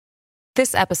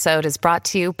This episode is brought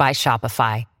to you by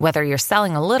Shopify. Whether you're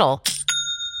selling a little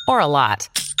or a lot,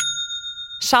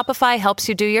 Shopify helps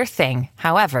you do your thing,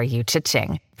 however you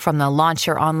cha-ching. From the launch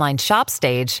your online shop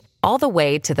stage, all the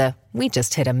way to the we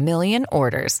just hit 1 million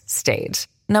orders stage.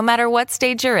 No matter what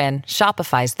stage you're in,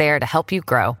 Shopify's there to help you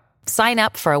grow. Sign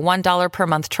up for a $1 per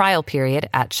month trial period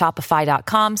at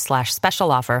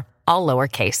shopify.com/special offer, all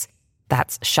lowercase.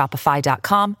 That's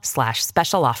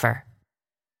shopify.com/special offer.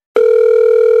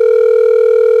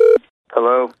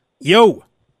 Hello. Yo.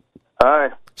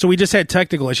 Hi. So we just had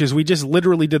technical issues. We just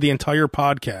literally did the entire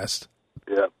podcast.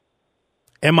 Yeah.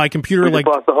 And my computer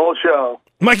lost the whole show.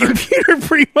 My computer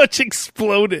pretty much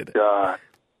exploded. God.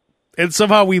 And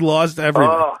somehow we lost everything.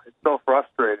 Oh, it's so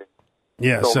frustrating.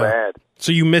 Yeah, so bad.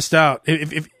 So you missed out.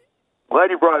 If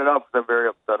glad you brought it up because I'm very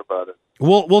upset about it.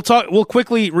 We'll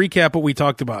quickly recap what we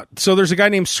talked about. So there's a guy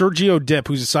named Sergio Dip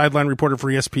who's a sideline reporter for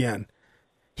ESPN.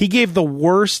 He gave the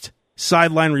worst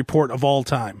sideline report of all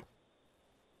time.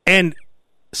 And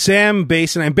Sam,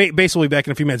 Bass, and Bass will be back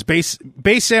in a few minutes. Bass,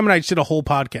 Sam, and I just did a whole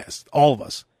podcast, all of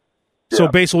us. Yeah. So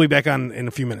Bass will be back on in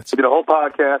a few minutes. We did a whole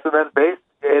podcast, and then Bass,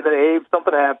 and then Abe,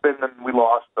 something happened, and we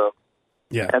lost them.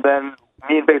 Yeah. And then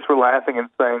me and Bass were laughing and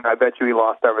saying, I bet you he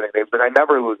lost everything. Abe's like, I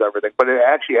never lose everything, but it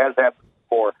actually has happened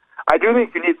before. I do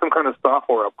think you need some kind of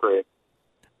software upgrade.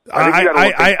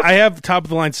 I have top of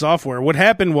the line software. What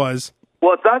happened was,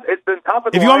 well, it's not. It's been top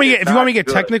of the line. If you want me to get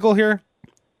good. technical here,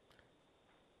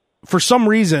 for some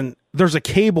reason there's a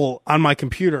cable on my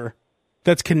computer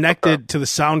that's connected to the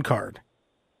sound card.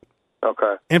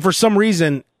 Okay. And for some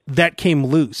reason that came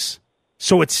loose,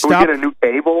 so it stopped. Can we get a new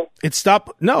cable? It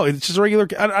stopped. No, it's just a regular.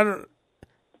 I don't.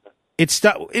 It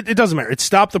stopped. It doesn't matter. It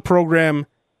stopped the program.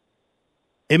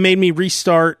 It made me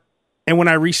restart, and when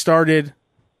I restarted,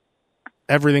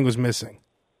 everything was missing.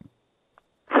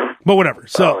 But whatever.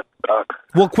 So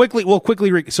we'll quickly.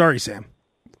 Sorry, Sam.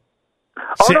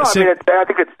 I think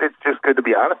it's just good to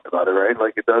be honest about it, right?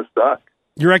 Like, it does suck.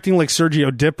 You're acting like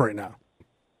Sergio Dip right now.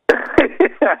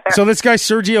 So this guy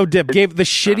Sergio Dip gave the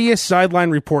shittiest sideline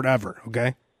report ever.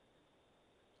 Okay,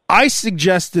 I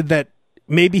suggested that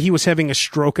maybe he was having a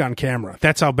stroke on camera.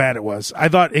 That's how bad it was. I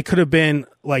thought it could have been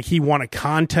like he won a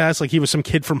contest, like he was some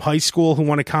kid from high school who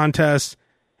won a contest.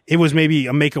 It was maybe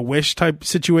a Make-A-Wish type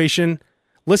situation.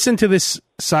 Listen to this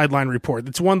sideline report.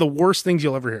 It's one of the worst things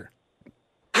you'll ever hear.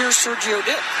 Here's Sergio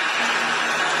Dip.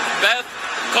 Beth,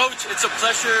 Coach, it's a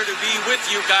pleasure to be with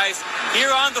you guys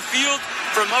here on the field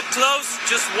from up close,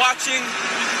 just watching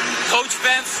Coach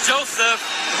Vance Joseph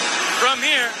from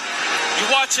here. You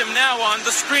watch him now on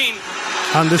the screen.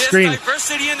 This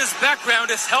diversity in his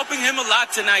background is helping him a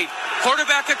lot tonight.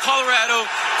 Quarterback at Colorado,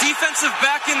 defensive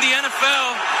back in the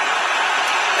NFL,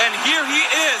 and here he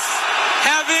is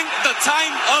having the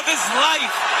time of his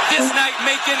life this night,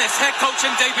 making his head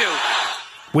coaching debut.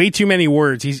 Way too many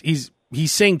words. He's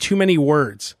saying too many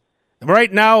words.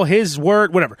 Right now, his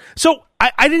word, whatever. So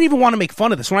I didn't even want to make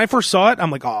fun of this. When I first saw it,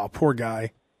 I'm like, oh, poor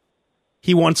guy.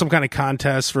 He won some kind of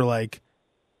contest for, like,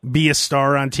 be a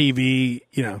star on TV.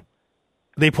 You know,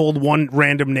 they pulled one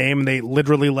random name and they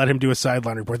literally let him do a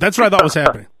sideline report. That's what I thought was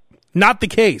happening. Not the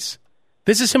case.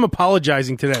 This is him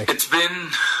apologizing today. It's been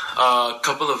a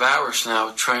couple of hours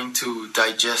now trying to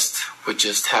digest what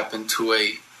just happened to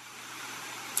a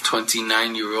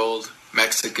 29-year-old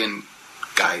Mexican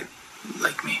guy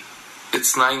like me.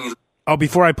 It's 9/11. Oh,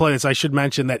 before I play this, I should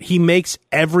mention that he makes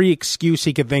every excuse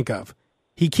he could think of.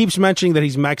 He keeps mentioning that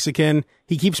he's Mexican.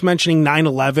 He keeps mentioning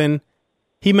 9/11.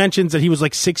 He mentions that he was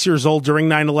like 6 years old during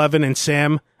 9/11, and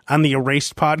Sam on the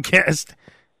Erased podcast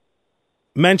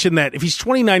mentioned that if he's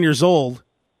 29 years old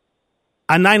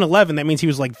on 9/11, that means he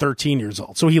was like 13 years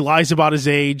old. So he lies about his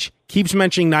age, keeps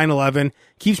mentioning 9/11,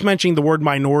 keeps mentioning the word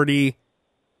minority.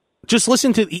 Just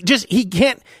listen to, he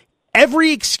can't,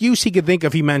 every excuse he could think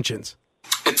of, he mentions.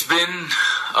 It's been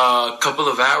a couple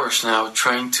of hours now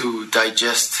trying to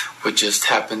digest what just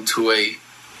happened to a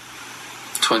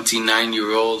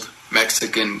 29-year-old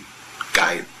Mexican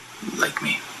guy like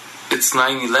me. It's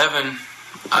 9/11.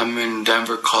 I'm in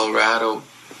Denver, Colorado,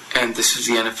 and this is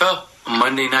the NFL. A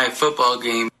Monday night football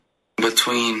game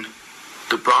between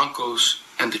the Broncos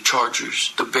and the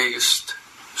Chargers, the biggest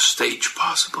stage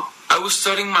possible. I was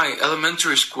studying my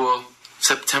elementary school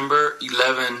September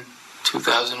 11,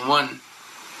 2001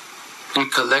 in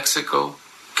Calexico,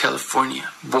 California.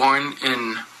 Born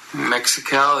in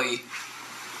Mexicali,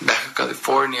 Baja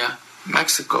California,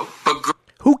 Mexico. But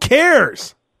who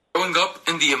cares? Growing up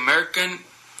in the American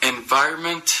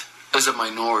environment as a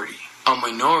minority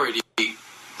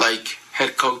like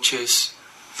head coaches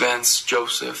Vance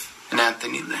Joseph and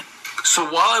Anthony Lynn. So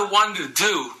what I wanted to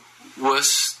do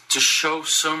was to show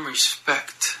some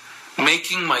respect,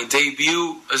 making my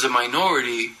debut as a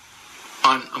minority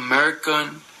on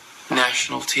American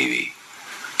national TV,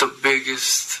 the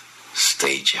biggest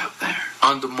stage out there,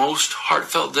 on the most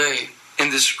heartfelt day in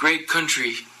this great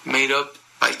country made up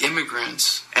by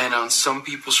immigrants, and on some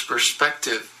people's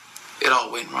perspective, it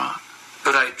all went wrong.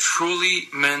 But I truly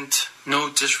meant no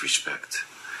disrespect,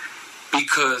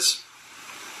 because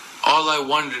all I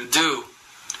wanted to do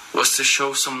was to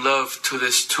show some love to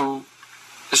these two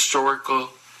historical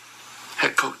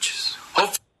head coaches.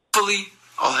 Hopefully,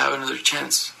 I'll have another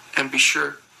chance, and be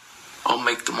sure I'll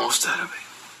make the most out of it.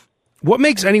 What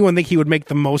makes anyone think he would make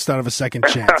the most out of a second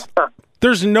chance?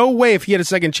 There's no way if he had a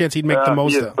second chance he'd make the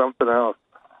most of it. Something else.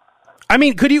 I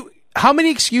mean, how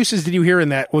many excuses did you hear in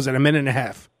that? Was it a minute and a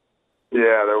half?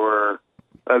 Yeah, there were.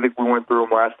 I think we went through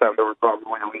them last time. There were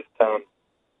probably at least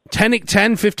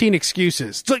 10, 15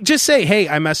 excuses. Just say, hey,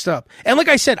 I messed up. And like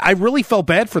I said, I really felt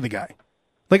bad for the guy.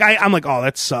 Like, I'm like, oh,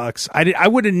 that sucks. I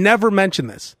would have never mentioned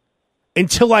this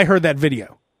until I heard that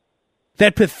video.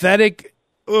 That pathetic,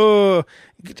 enough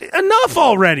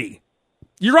already.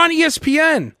 You're on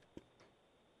ESPN.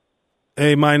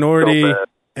 A minority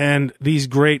and these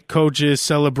great coaches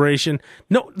celebration.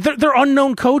 No, they're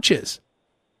unknown coaches.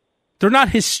 They're not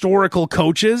historical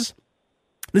coaches.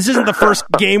 This isn't the first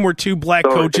game where two black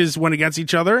coaches went against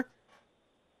each other.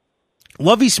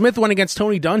 Lovie Smith went against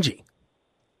Tony Dungy.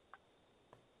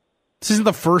 This isn't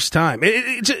the first time.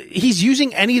 He's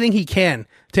using anything he can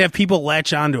to have people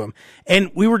latch onto him.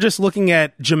 And we were just looking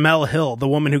at Jamel Hill, the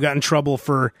woman who got in trouble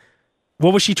for,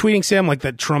 what was she tweeting, Sam? Like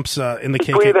that Trump's in the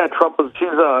KKK. Tweeted that Trump was, she's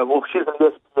an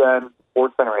ESPN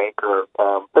SportsCenter anchor,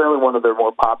 apparently one of their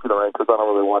more popular anchors. I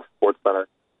don't really watch SportsCenter.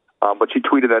 But she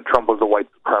tweeted that Trump was a white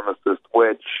supremacist,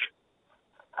 which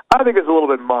I think is a little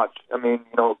bit much. I mean,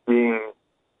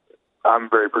 I'm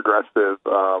very progressive,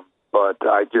 but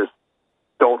I just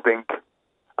don't think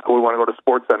I would want to go to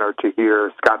SportsCenter to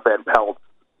hear Scott Van Pelt's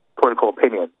political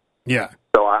opinion. Yeah.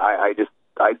 So I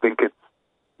think it's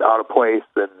out of place,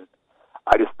 and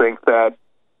I just think that,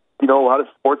 a lot of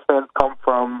sports fans come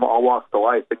from all walks of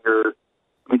life, and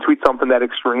you tweet something that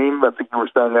extreme, I think you were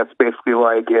saying that's basically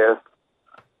like if,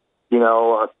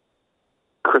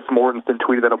 Chris Mortensen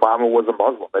tweeted that Obama was a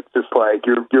Muslim. It's just like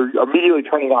you're immediately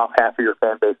turning off half of your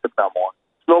fan base, if not more.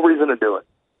 There's no reason to do it.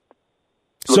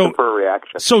 Looking for a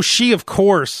reaction. So she, of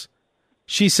course,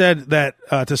 she said that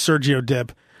to Sergio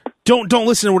Dip, don't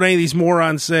listen to what any of these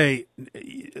morons say.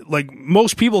 Like,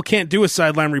 most people can't do a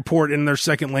sideline report in their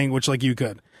second language like you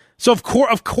could. So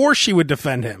of course she would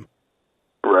defend him.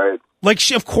 Right. Like,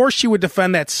 of course she would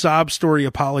defend that sob story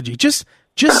apology. Just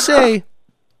say,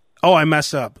 oh, I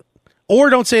messed up. Or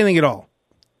don't say anything at all.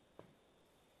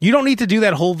 You don't need to do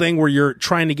that whole thing where you're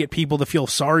trying to get people to feel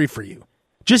sorry for you.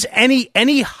 Just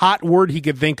any hot word he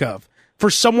could think of for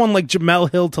someone like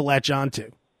Jamel Hill to latch onto.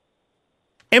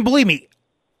 And believe me,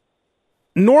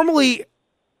 normally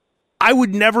I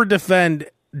would never defend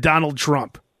Donald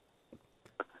Trump.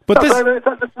 But it's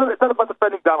not about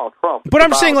defending Donald Trump. But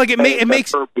I'm saying, like, it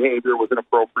makes her behavior was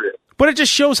inappropriate. But it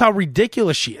just shows how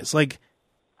ridiculous she is. Like,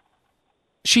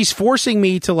 she's forcing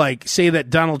me to, like, say that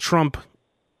Donald Trump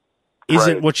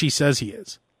isn't what she says he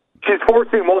is. She's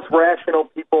forcing most rational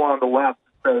people on the left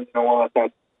to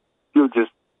say, you're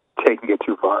just taking it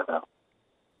too far now.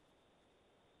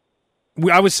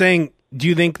 I was saying, do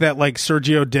you think that, like,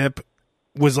 Sergio Dip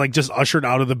was, like, just ushered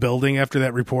out of the building after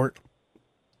that report?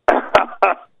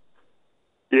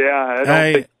 Yeah,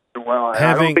 I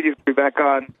don't think he's going to be back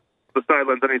on the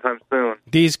sidelines anytime soon.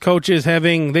 These coaches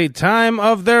having the time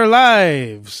of their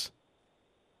lives.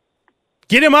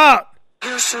 Get him out!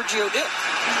 Here's Sergio Dip.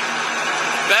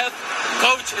 Beth,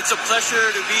 Coach, it's a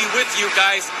pleasure to be with you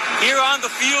guys here on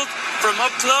the field from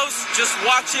up close, just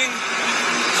watching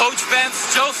Coach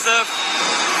Vance Joseph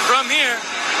from here.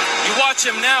 You watch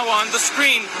him now on the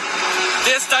screen.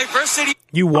 This diversity.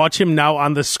 You watch him now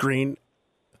on the screen.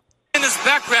 In his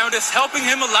background is helping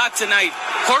him a lot tonight.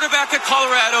 Quarterback at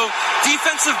Colorado,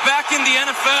 defensive back in the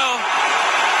NFL,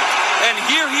 and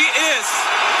here he is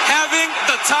having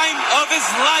the time of his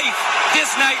life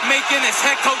this night, making his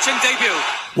head coaching debut.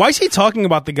 Why is he talking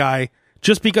about the guy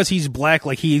just because he's black,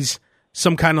 like he's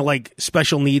some kind of like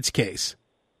special needs case?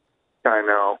 I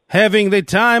know. Having the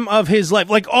time of his life,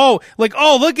 look at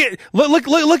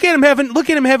him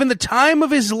having the time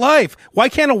of his life. Why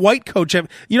can't a white coach have?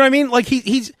 You know what I mean? Like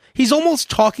he's almost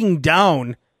talking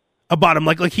down about him,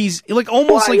 like he's like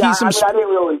almost like he's some.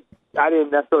 I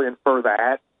didn't necessarily infer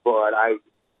that, but I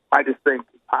just think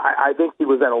I think he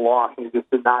was at a loss and he just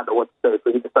did not know what to say,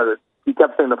 so he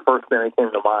kept saying the first thing that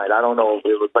came to mind. I don't know if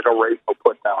it was like a racial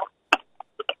put down.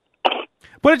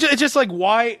 But it's just like,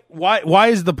 why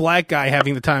is the black guy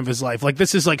having the time of his life? Like,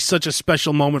 this is like such a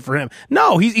special moment for him.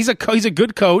 No, he's a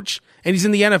good coach, and he's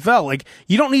in the NFL. Like,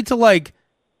 you don't need to like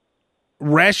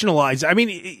rationalize. I mean,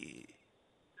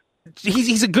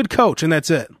 he's a good coach, and that's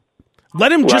it.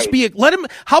 Let him just be.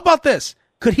 How about this?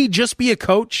 Could he just be a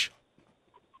coach?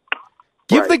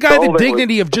 Give the guy the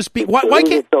dignity of just be. Why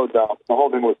can't? So dumb. The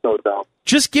whole thing was so dumb.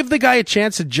 Just give the guy a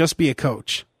chance to just be a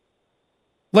coach.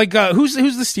 Like, who's the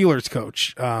Steelers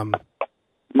coach?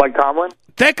 Mike Tomlin?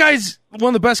 That guy's one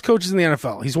of the best coaches in the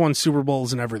NFL. He's won Super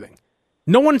Bowls and everything.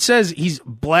 No one says he's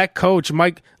black coach.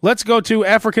 Mike, let's go to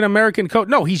African-American coach.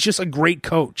 No, he's just a great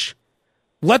coach.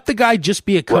 Let the guy just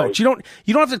be a coach. Right.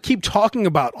 You don't have to keep talking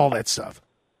about all that stuff.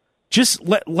 Just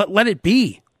let it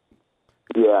be.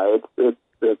 Yeah,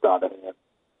 it's out of hand.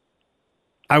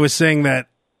 I was saying that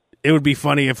it would be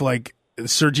funny if like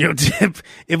Sergio Dip,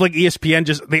 if like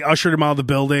ESPN they ushered him out of the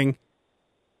building,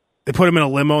 they put him in a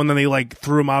limo, and then they like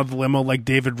threw him out of the limo like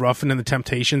David Ruffin in the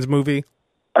Temptations movie.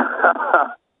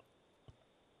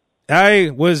 I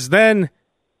was then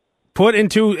put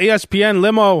into ESPN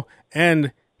limo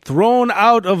and thrown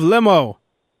out of limo.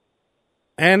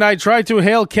 And I tried to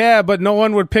hail cab, but no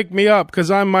one would pick me up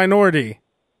because I'm minority.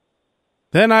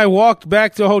 Then I walked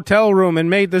back to hotel room and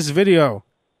made this video.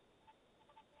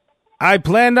 I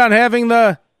planned on having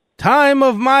the time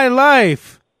of my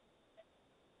life.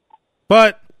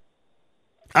 But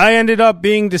I ended up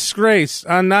being disgraced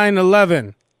on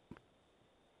 9/11.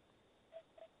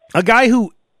 A guy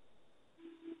who...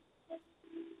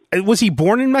 Was he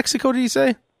born in Mexico, did he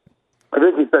say? I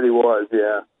think he said he was,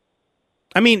 yeah.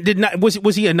 I mean, was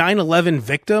he a 9/11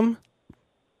 victim?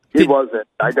 He wasn't.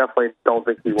 I definitely don't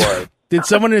think he was. Did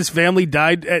someone in his family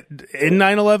die in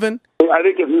 9/11? I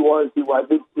think if he was, I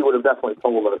think he would have definitely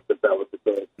told us that was the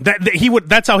case.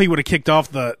 That's how he would have kicked off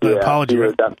the apology. He would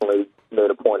have definitely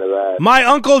made a point of that. My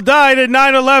uncle died at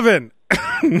 9/11.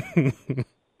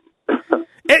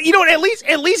 You know,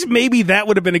 at least maybe that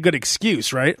would have been a good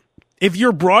excuse, right? If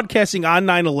you're broadcasting on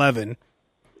 9/11,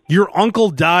 your uncle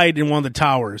died in one of the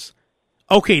towers.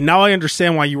 Okay, now I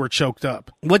understand why you were choked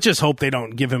up. Let's just hope they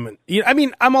don't give him I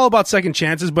mean, I'm all about second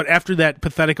chances, but after that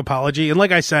pathetic apology, and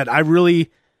like I said, I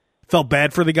really felt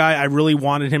bad for the guy. I really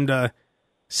wanted him to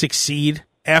succeed.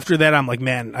 After that, I'm like,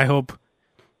 man, I hope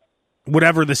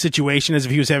whatever the situation is,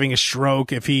 if he was having a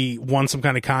stroke, if he won some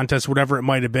kind of contest, whatever it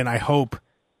might have been, I hope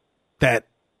that,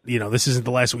 you know, this isn't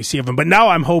the last we see of him. But now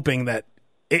I'm hoping that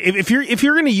if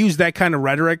you're going to use that kind of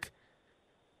rhetoric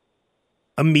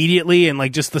immediately and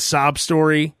like just the sob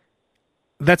story,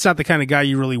 that's not the kind of guy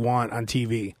you really want on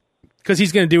TV, because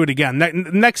he's going to do it again.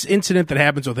 Next incident that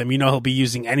happens with him, you know, he'll be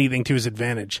using anything to his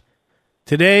advantage.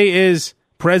 Today is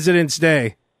President's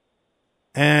Day,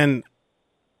 and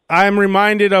I'm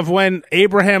reminded of when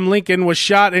Abraham Lincoln was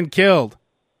shot and killed.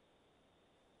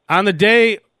 On the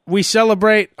day we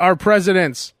celebrate our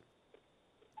presidents,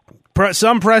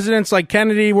 some presidents like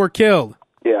Kennedy were killed.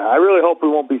 Yeah, I really hope we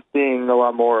won't be seeing a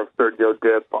lot more of Sergio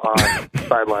Dip on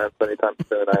sidelines anytime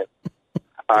soon.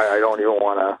 I don't even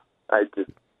want to. I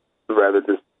just would rather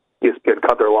just ESPN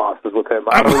cut their losses with him.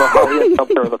 I don't know how he ended up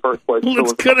there in the first place.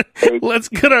 Let's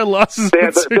cut our losses. They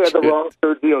had the wrong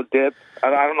Sergio Dip. I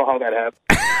don't know how that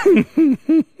happened.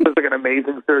 There's like an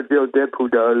amazing Sergio Dip who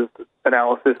does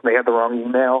analysis, and they had the wrong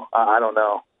email. I don't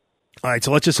know. All right,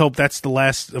 so let's just hope that's the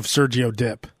last of Sergio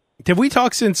Dip. Have we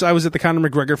talked since I was at the Conor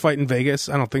McGregor fight in Vegas?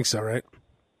 I don't think so, right?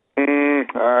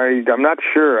 I'm not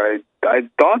sure. I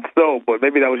thought so, but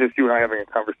maybe that was just you and I having a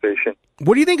conversation.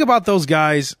 What do you think about those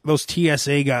guys, those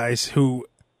TSA guys who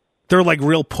they're like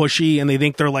real pushy and they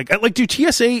think they're like do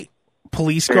TSA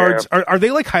police guards, are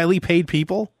they like highly paid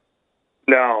people?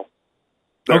 No,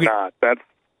 they're not. That's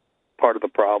part of the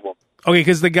problem. Okay,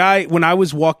 because the guy, when I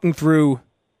was walking through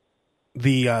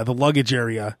the luggage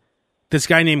area, this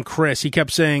guy named Chris, he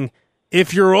kept saying,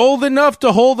 if you're old enough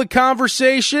to hold a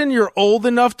conversation, you're old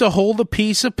enough to hold a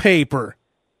piece of paper.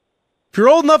 If you're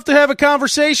old enough to have a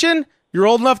conversation, you're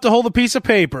old enough to hold a piece of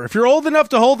paper. If you're old enough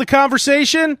to hold the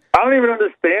conversation, I don't even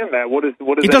understand that. What is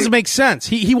it? Doesn't make sense.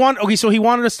 He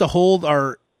wanted us to hold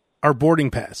our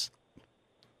boarding pass.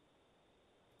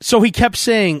 So he kept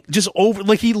saying just over,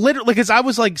 like he literally, because I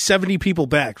was like 70 people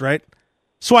back, right?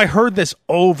 So I heard this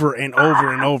over and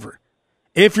over and over.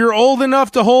 If you're old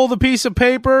enough to hold a piece of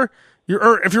paper,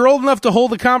 if you're old enough to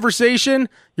hold a conversation,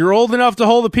 you're old enough to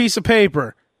hold a piece of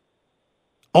paper.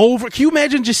 Over. Can you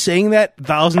imagine just saying that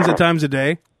thousands of times a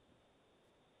day?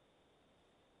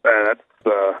 That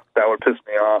would piss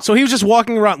me off. So he was just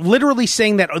walking around, literally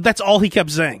saying that. That's all he kept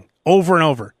saying, over and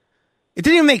over. It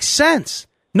didn't even make sense.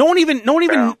 No one even.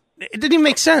 It didn't even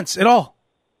make sense at all.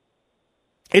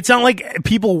 It's not like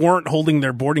people weren't holding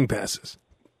their boarding passes.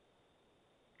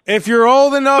 If you're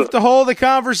old enough to hold a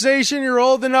conversation, you're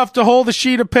old enough to hold a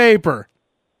sheet of paper.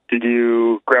 Did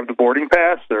you grab the boarding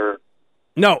pass or?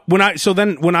 No, when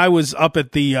I was up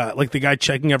at the the guy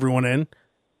checking everyone in,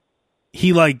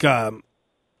 he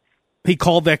he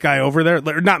called that guy over there,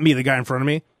 not me, the guy in front of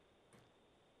me,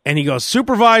 and he goes,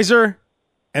 "Supervisor,"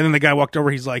 and then the guy walked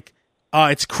over. He's like,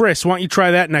 "It's Chris. Why don't you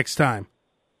try that next time?"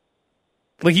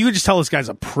 Like, you could just tell this guy's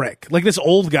a prick. Like, this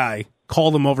old guy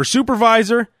called him over,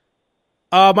 "Supervisor,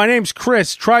 my name's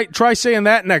Chris. Try saying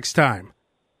that next time."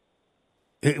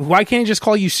 Why can't he just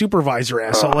call you supervisor,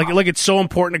 asshole? Like it's so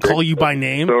important to call you by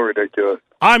name. So ridiculous.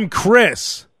 "I'm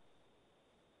Chris."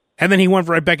 And then he went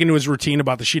right back into his routine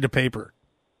about the sheet of paper.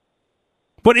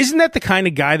 But isn't that the kind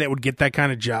of guy that would get that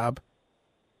kind of job?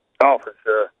 Oh, for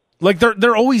sure. Like,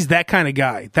 they're always that kind of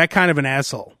guy, that kind of an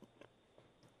asshole.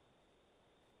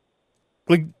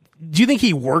 Like, do you think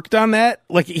he worked on that?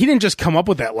 Like, he didn't just come up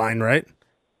with that line, right?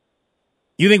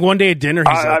 You think one day at dinner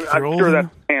he's I'm sure that's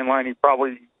the line.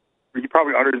 He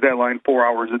probably utters that line 4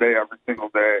 hours a day, every single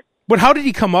day. But how did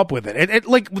he come up with it?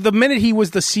 Like, the minute he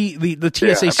was the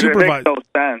TSA supervisor, it makes no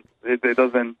sense. It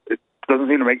doesn't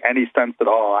seem to make any sense at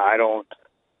all. I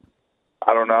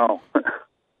don't know.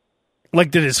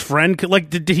 Like, did his friend? Like,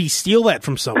 did he steal that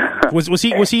from someone? Was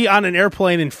he on an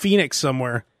airplane in Phoenix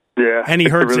somewhere? Yeah, and he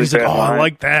heard really he's like, "Oh, line. I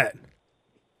like that.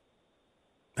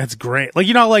 That's great." Like,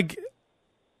 like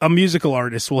a musical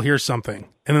artist will hear something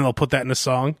and then they'll put that in a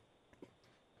song.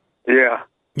 Yeah.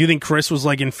 You think Chris was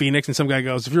like in Phoenix and some guy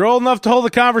goes, "If you're old enough to hold a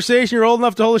conversation, you're old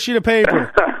enough to hold a sheet of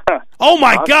paper." Oh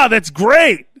my God, that's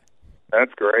great.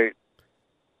 That's great.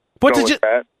 But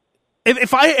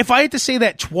if I had to say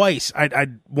that twice,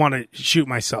 I'd want to shoot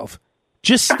myself.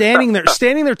 Just standing there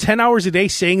 10 hours a day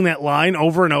saying that line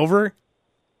over and over.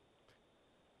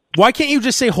 Why can't you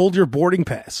just say, "Hold your boarding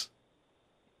pass"?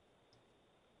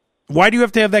 Why do you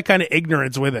have to have that kind of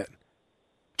ignorance with it?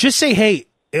 Just say, "Hey,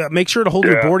 make sure to hold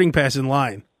your boarding pass in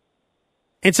line."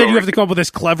 Instead, you have to come up with this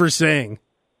clever saying.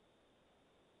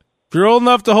 If you're old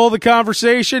enough to hold a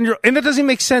conversation, and that doesn't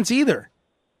make sense either.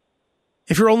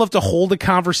 If you're old enough to hold a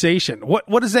conversation, what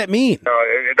does that mean? No,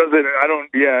 it doesn't. I don't.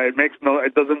 Yeah,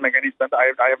 it doesn't make any sense.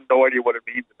 I have no idea what it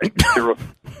means.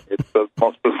 It's the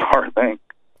most bizarre thing.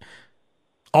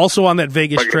 Also on that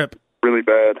Vegas trip, really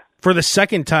bad. For the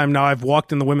second time now, I've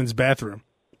walked in the women's bathroom.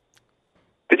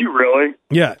 Did you really?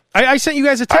 Yeah, I sent you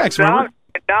guys a text. Now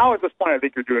at this point, I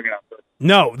think you're doing it on purpose.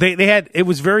 No, they had. It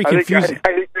was very confusing.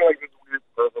 I think you're like this weird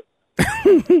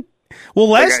person. Well,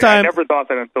 last time I never thought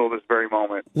that until this very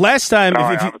moment. Last time,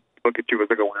 if you look at you as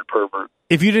like a weird pervert.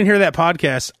 If you didn't hear that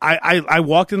podcast, I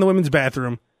walked in the women's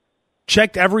bathroom,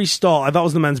 checked every stall. I thought it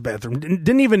was the men's bathroom.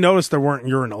 Didn't even notice there weren't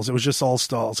urinals. It was just all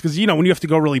stalls. Because, when you have to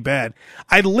go really bad.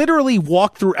 I literally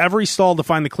walked through every stall to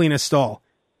find the cleanest stall.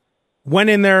 Went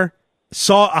in there,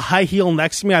 saw a high heel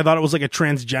next to me. I thought it was like a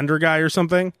transgender guy or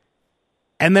something.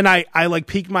 And then I like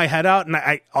peeked my head out and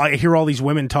I hear all these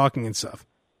women talking and stuff.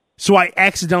 So I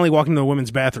accidentally walked into the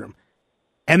women's bathroom.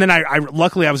 And then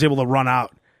luckily I was able to run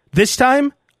out. This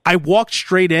time I walked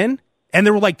straight in and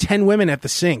there were like 10 women at the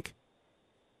sink.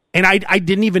 And I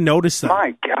didn't even notice them.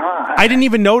 My God. I didn't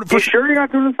even notice. You sure you're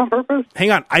not doing this on purpose? Hang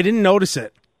on. I didn't notice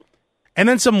it. And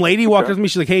then some lady walked up to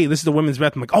me.'s like, "Hey, this is the women's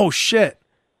bathroom." I'm like, "Oh, shit."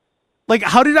 Like,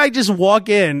 how did I just walk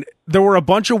in? There were a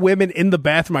bunch of women in the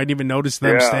bathroom. I didn't even notice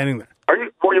them standing there.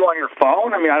 Were you on your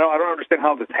phone? I mean, I don't understand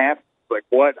how this happened. Like,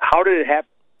 what? How did it happen?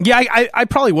 Yeah, I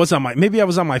probably was on maybe I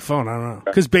was on my phone. I don't know.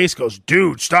 Because Bass goes,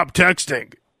 "Dude, stop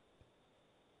texting."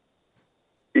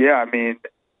 Yeah, I mean,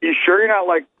 you sure you're not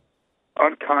like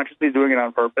unconsciously doing it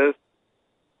on purpose?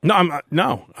 No,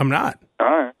 I'm not. All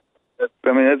right.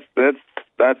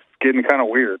 That's getting kind of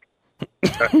weird.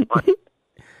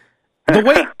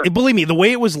 Believe me, the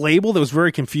way it was labeled, it was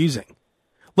very confusing.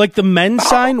 Like the men's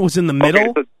sign was in the middle.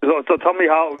 Okay, so tell me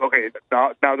how. Okay,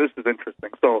 now this is interesting.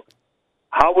 So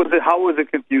how was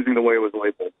it confusing the way it was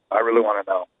labeled? I really want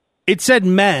to know. It said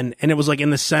men, and it was like in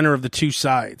the center of the two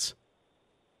sides.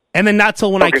 And then not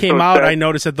till when I came out, I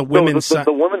noticed that the women's side.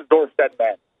 The women's door said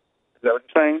men. Is that what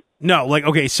you're saying? No, like,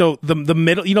 okay, so the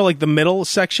middle, like the middle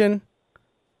section,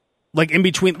 like in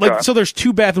between, like, so there's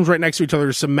two bathrooms right next to each other,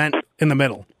 there's cement in the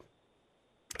middle.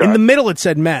 In the middle, it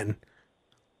said men.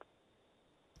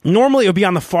 Normally, it would be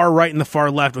on the far right and the far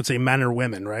left would say men or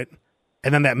women, right?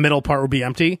 And then that middle part would be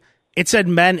empty. It said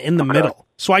men in the middle.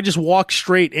 So I just walked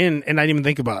straight in and I didn't even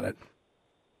think about it.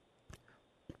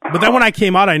 But then when I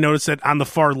came out, I noticed that on the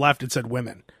far left, it said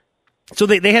women. So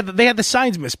they had the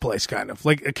signs misplaced, kind of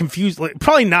like confused. Like,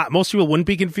 probably not. Most people wouldn't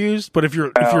be confused, but if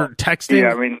you're texting,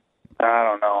 yeah, I mean, I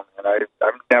don't know, man.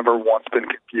 I've never once been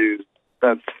confused.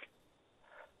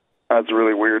 That's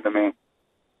really weird to me. If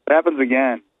it happens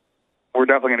again, we're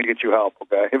definitely going to get you help,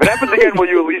 okay? If it happens again, will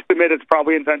you at least admit it's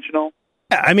probably intentional?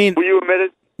 Yeah, I mean... Will you admit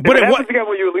it? But if it happens again,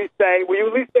 will you at least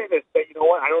say this? Say, you know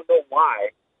what, I don't know why,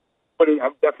 but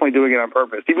I'm definitely doing it on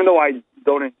purpose, even though I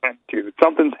don't intend to.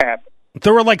 Something's happened.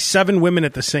 There were like 7 women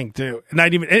at the sink, too. And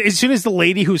as soon as the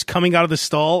lady who's coming out of the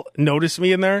stall noticed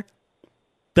me in there,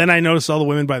 then I noticed all the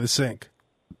women by the sink.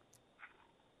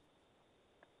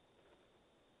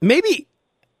 Maybe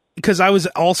because I was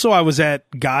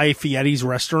at Guy Fieri's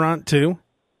restaurant, too.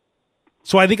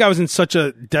 So I think I was in such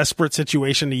a desperate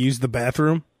situation to use the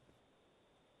bathroom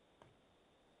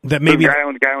that maybe...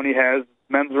 The guy only has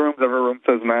men's rooms, every room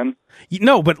says men.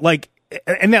 No, but like...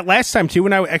 And that last time, too,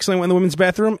 when I accidentally went in the women's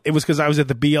bathroom, it was because I was at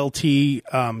the BLT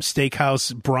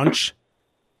steakhouse brunch,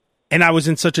 and I was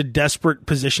in such a desperate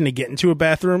position to get into a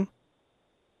bathroom.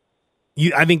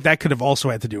 I think that could have also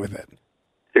had to do with it.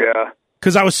 Yeah.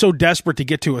 Because I was so desperate to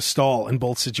get to a stall in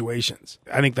both situations.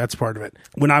 I think that's part of it.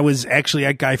 When I was actually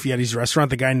at Guy Fieri's restaurant,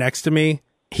 the guy next to me,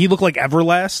 he looked like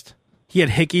Everlast. He had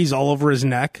hickeys all over his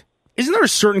neck. Isn't there a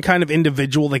certain kind of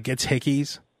individual that gets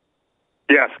hickeys?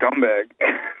 Yeah, scumbag.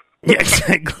 Yeah,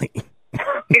 exactly. Who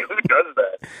does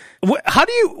that? How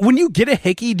do you, when you get a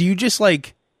hickey, do you just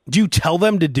do you tell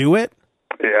them to do it?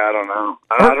 Yeah, I don't know.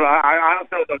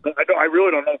 I really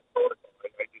don't know.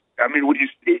 I mean, would you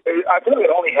see? I feel like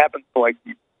it only happens to like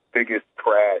the biggest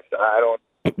trash. I don't.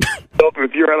 So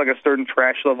if you're at like a certain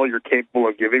trash level, you're capable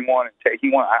of giving one and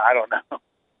taking one. I don't know.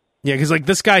 Yeah, because like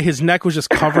this guy, his neck was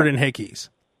just covered in hickeys.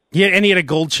 He had a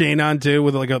gold chain on too,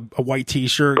 with like a white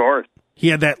T-shirt. Of course. He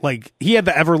had the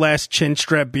Everlast chin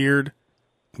strap beard,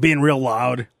 being real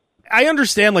loud. I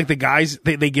understand like the guys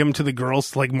they give them to the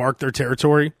girls to like mark their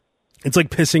territory. It's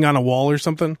like pissing on a wall or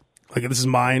something. Like, this is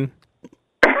mine.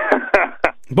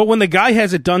 But when the guy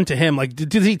has it done to him, like,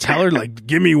 did he tell her, like,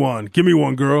 give me one,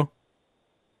 girl.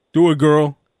 Do it,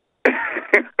 girl.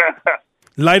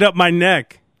 Light up my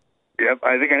neck. Yep,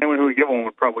 I think anyone who would get one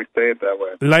would probably say it that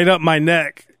way. Light up my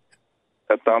neck.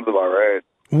 That sounds about right.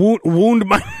 Wound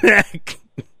my neck.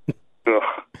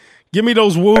 Give me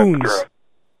those wounds.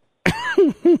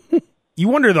 You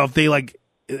wonder though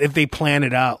if they plan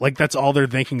it out, like that's all they're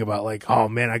thinking about. Like, oh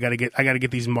man, I gotta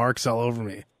get these marks all over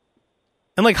me.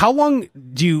 And like, how long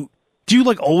do you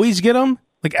like always get them?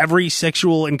 Like every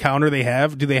sexual encounter they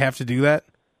have, do they have to do that?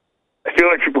 I feel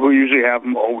like people who usually have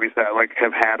them always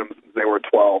have had them since they were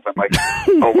 12 and like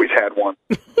always had one.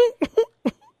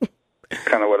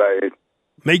 Kind of what I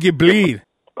make it bleed.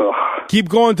 Ugh. Keep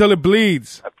going till it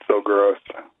bleeds. That's so gross.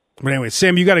 But anyway,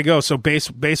 Sam, you got to go. So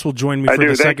Base will join me for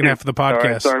the second half of the podcast.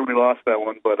 Right, sorry we lost that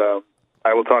one, but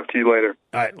I will talk to you later.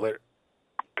 All right, later.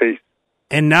 Peace.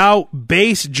 And now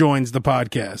Base joins the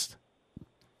podcast.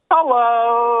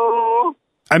 Hello.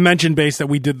 I mentioned, Base, that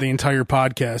we did the entire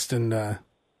podcast and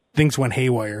things went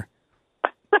haywire.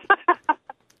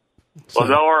 Well,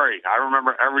 don't worry. I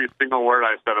remember every single word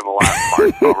I said in the last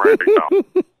part, so I'm ready to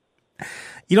go.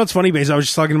 You know what's funny, Base? I was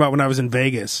just talking about when I was in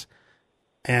Vegas,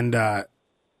 and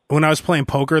when I was playing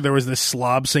poker, there was this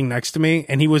slob sitting next to me,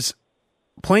 and he was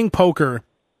playing poker,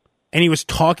 and he was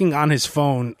talking on his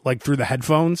phone, like through the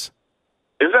headphones.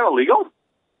 Is that illegal?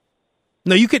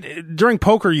 No, you could, during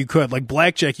poker you could. Like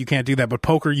blackjack, you can't do that, but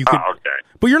poker you could. Oh, okay.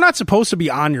 But you're not supposed to be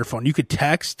on your phone. You could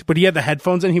text, but he had the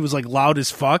headphones in, he was like loud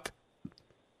as fuck.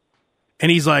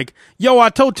 And he's like, yo, I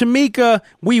told Tamika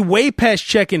we way past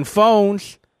checking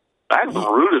phones. That's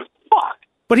rude as fuck.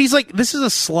 But he's like, this is a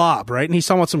slob, right? And he's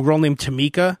talking about some girl named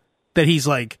Tamika that he's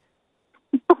like,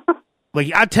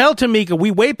 I tell Tamika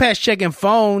we way past checking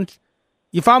phones.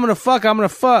 If I'm gonna fuck, I'm gonna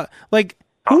fuck. Like,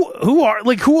 who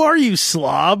are you,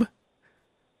 slob?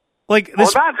 Like this.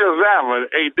 Well, not just that,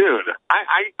 but hey, dude,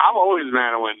 I'm always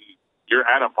mad when you're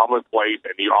at a public place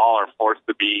and you all are forced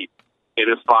to be in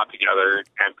a spot together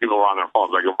and people are on their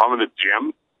phones. Like if I'm in the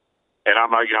gym and I'm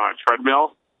like on a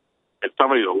treadmill and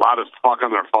somebody's loud as fuck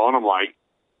on their phone, I'm like,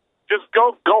 just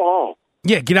go home.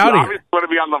 Yeah, get out of here. You're going to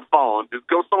be on the phone. Just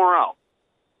go somewhere else.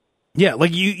 Yeah,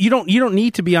 like you don't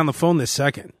need to be on the phone this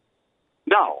second.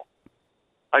 No.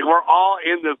 Like we're all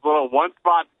in this little one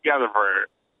spot together for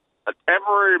a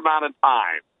temporary amount of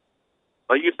time.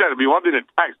 Like you said, it'd be one thing to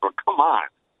text, but come on.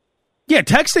 Yeah,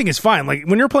 texting is fine. Like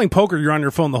when you're playing poker, you're on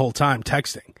your phone the whole time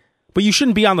texting. But you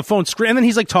shouldn't be on the phone. And then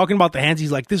he's like talking about the hands.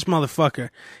 He's like, this motherfucker.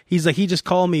 He's like, he just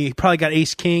called me. He probably got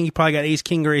ace king. He probably got ace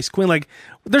king or ace queen. Like,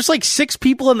 there's like 6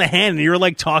 people in the hand, and you're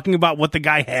like talking about what the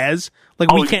guy has. Like,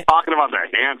 we can't. Talking about the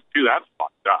hands too. That's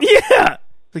fucked up. Yeah.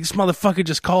 Like this motherfucker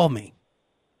just called me.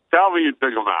 Tell me you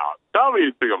took him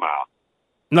out.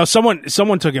 No,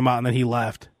 someone took him out, and then he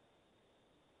left.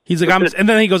 He's like, and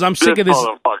then he goes, I'm sick of this.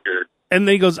 Motherfucker. And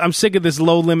then he goes, I'm sick of this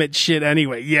low limit shit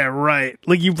anyway. Yeah, right.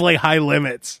 Like you play high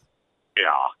limits. Yeah.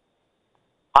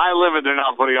 High limit, they're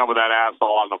not putting up with that asshole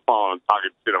on the phone talking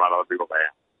shit about other people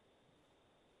there.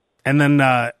 And then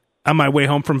on my way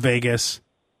home from Vegas,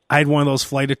 I had one of those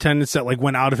flight attendants that like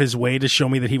went out of his way to show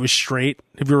me that he was straight.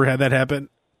 Have you ever had that happen?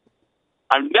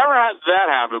 I've never had that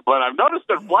happen, but I've noticed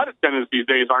that flight attendants these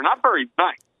days are not very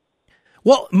nice.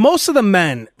 Well, most of the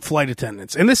men flight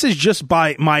attendants, and this is just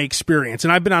by my experience,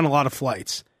 and I've been on a lot of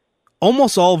flights,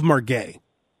 almost all of them are gay.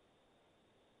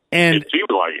 And it seems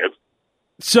like it.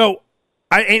 So,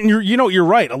 you're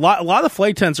right. A lot of the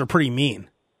flight attendants are pretty mean,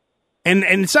 and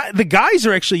it's not, the guys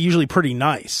are actually usually pretty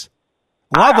nice.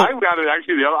 I've had it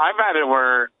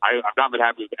where I've not been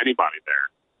happy with anybody there.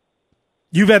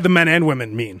 You've had the men and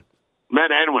women mean.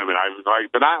 Men and women.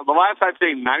 The last, I'd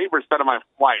say 90% of my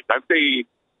flights, I'd say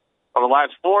over the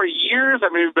last 4 years,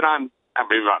 I've maybe been on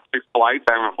about 6 flights.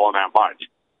 I haven't flown that much.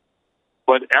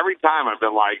 But every time I've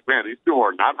been like, man, these people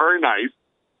are not very nice.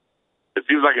 It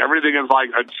seems like everything is like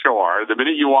a chore. The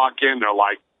minute you walk in, they're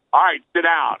like, all right, sit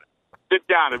down. Sit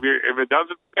down. If it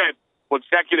doesn't fit, we'll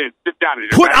check it in. Sit down.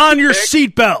 Put on your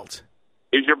seatbelt.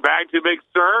 Is your bag too big,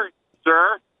 sir?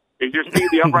 Sir? Is your seat in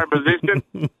the upright position?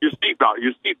 Your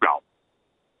seatbelt.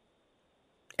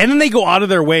 And then they go out of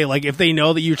their way, like if they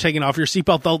know that you're taking off your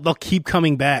seatbelt, they'll keep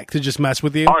coming back to just mess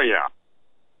with you. Oh, yeah.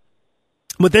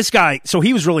 But this guy, so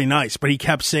he was really nice, but he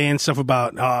kept saying stuff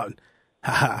about,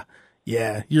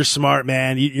 yeah, you're smart,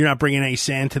 man. You're not bringing any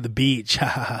sand to the beach.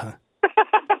 And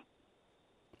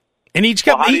he just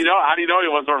kept. Well, how do you know he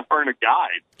wasn't referring to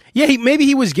guys? Yeah, maybe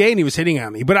he was gay and he was hitting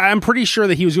on me, but I'm pretty sure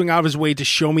that he was going out of his way to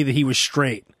show me that he was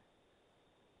straight.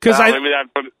 Maybe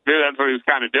that's what he was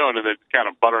kind of doing, and then kind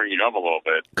of buttering you up a little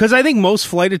bit. Because I think most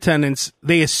flight attendants,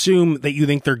 they assume that you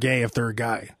think they're gay if they're a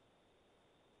guy.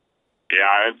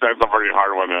 Yeah, that's a pretty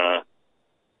hard one to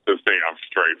say I'm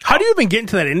straight. How do you even get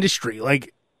into that industry?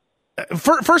 Like,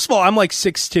 first of all, I'm like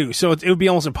 6'2", so it would be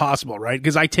almost impossible, right?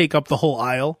 Because I take up the whole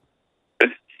aisle.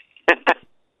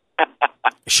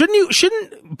 Shouldn't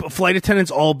flight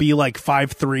attendants all be like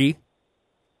 5'3"?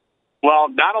 Well,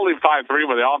 not only 5'3",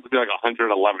 but they all have to be like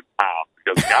 111 pounds.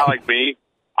 Because a guy like me,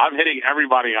 I'm hitting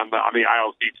everybody on the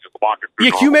aisle seats just walking through.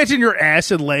 Yeah, can you imagine your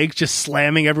ass and legs just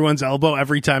slamming everyone's elbow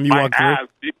every time you walk through?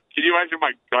 Can you imagine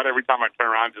my gut every time I turn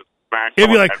around just smash?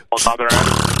 It'd be like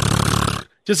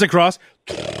just across.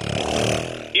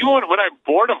 Even when I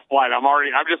board a flight, I'm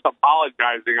just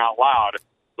apologizing out loud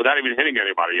without even hitting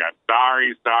anybody yet.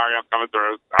 Sorry, I'm coming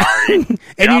through. Sorry.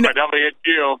 I definitely hit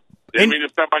you. Didn't mean to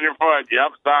step on your foot.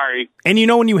 Yep, sorry. And you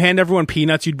know when you hand everyone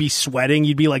peanuts, you'd be sweating.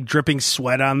 You'd be like dripping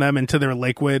sweat on them into their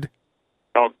liquid.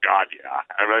 Oh God, yeah.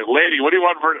 I'm like, lady, what do you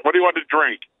want to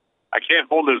drink? I can't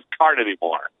hold this cart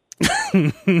anymore.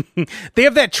 They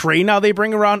have that tray now they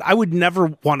bring around. I would never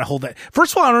want to hold that.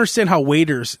 First of all, I don't understand how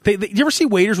waiters. You ever see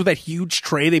waiters with that huge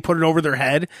tray? They put it over their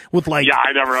head with like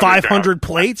 500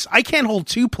 plates. I can't hold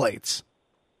 2 plates.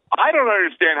 I don't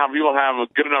understand how people have a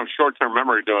good enough short-term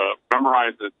memory to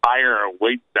memorize the entire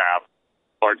wait staff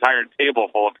or entire table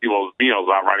full of people's meals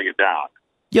without writing it down.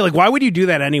 Yeah, like why would you do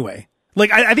that anyway?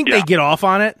 Like I think they get off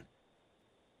on it.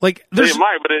 Like they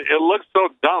might, but it looks so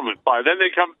dumb. And then they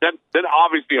come. Then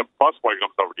obviously a busboy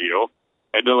comes over to you,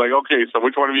 and they're like, "Okay, so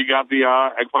which one of you got the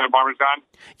eggplant parmesan?"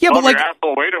 Yeah, but like your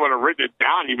asshole waiter would have written it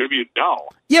down. Maybe you'd know.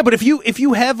 Yeah, but if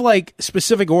you have like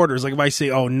specific orders, like if I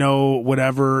say, "Oh, no,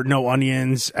 whatever, no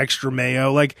onions, extra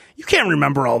mayo," like you can't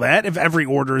remember all that if every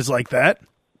order is like that.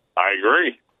 I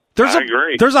agree.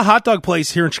 There's a hot dog place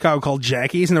here in Chicago called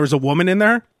Jackie's, and there was a woman in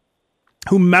there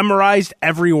who memorized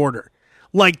every order,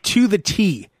 like to the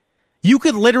T. You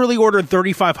could literally order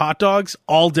 35 hot dogs,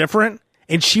 all different,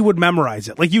 and she would memorize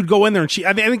it. Like, you'd go in there,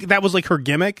 and I think that was, like, her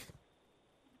gimmick.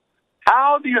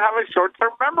 How do you have a short-term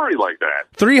memory like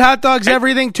that? 3 hot dogs,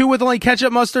 everything, 2 with only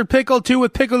ketchup, mustard, pickle, 2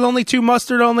 with pickle only, 2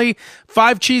 mustard only,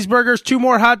 5 cheeseburgers, 2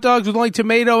 more hot dogs with only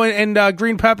tomato and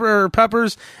green pepper or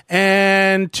peppers,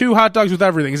 and 2 hot dogs with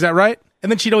everything. Is that right?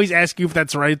 And then she'd always ask you if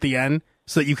that's right at the end,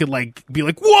 so that you could, like, be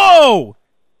like, whoa!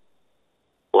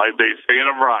 Like they say in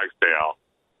a Bronxdale.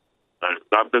 There's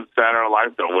nothing sadder in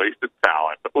life than wasted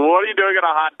talent. What are you doing at a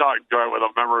hot dog joint with a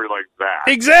memory like that?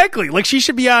 Exactly. Like she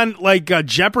should be on like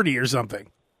Jeopardy or something.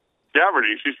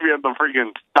 Jeopardy? She should be at the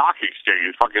freaking stock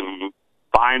exchange fucking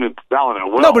buying and selling it.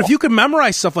 No, but if you could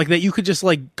memorize stuff like that, you could just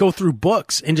like go through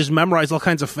books and just memorize all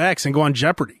kinds of facts and go on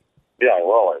Jeopardy. Yeah,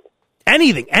 well.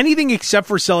 Anything except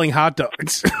for selling hot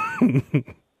dogs.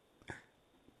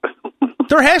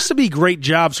 There has to be great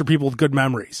jobs for people with good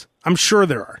memories. I'm sure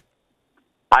there are.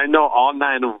 I know all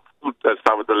 9 of food that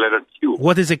start with the letter Q.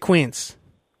 What is a quince?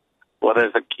 What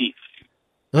is a quiche?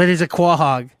 What is a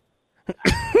quahog?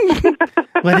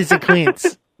 What is a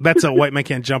quince? That's a White Man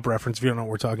Can't Jump reference if you don't know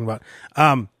what we're talking about.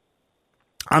 On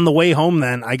the way home,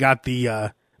 then, I got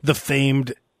the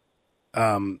famed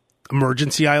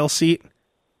emergency aisle seat.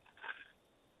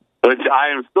 Which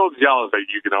I am still jealous that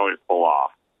you can always pull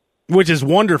off. Which is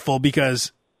wonderful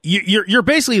because you're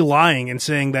basically lying and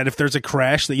saying that if there's a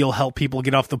crash that you'll help people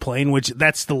get off the plane, which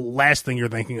that's the last thing you're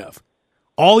thinking of.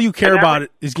 All you care about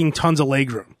is getting tons of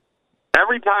legroom.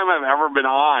 Every time I've ever been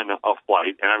on a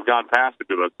flight and I've gone past the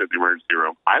people in the emergency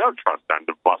room, I don't trust them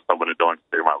to bust open a door and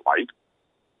save my life.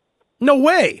 No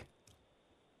way.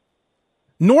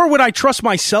 Nor would I trust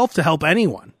myself to help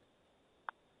anyone.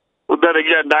 Well, then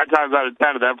again, 9 times out of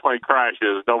 10, if that plane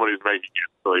crashes, nobody's making it,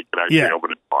 so they can actually open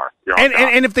the door.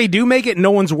 And if they do make it,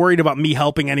 no one's worried about me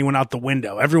helping anyone out the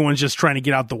window. Everyone's just trying to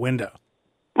get out the window.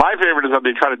 My favorite is that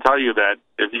they try to tell you that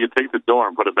if you can take the door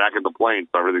and put it back in the plane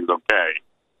so everything's okay.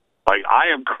 Like,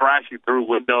 I am crashing through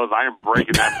windows. I am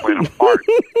breaking that plane apart.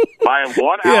 I have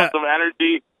 1 ounce of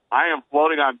energy. I am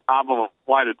floating on top of a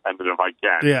flight attendant if I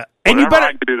can. Yeah. And whatever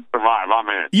I can do to survive, I'm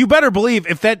in. You better believe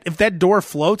if that door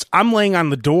floats, I'm laying on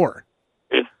the door.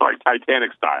 It's like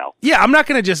Titanic style. Yeah, I'm not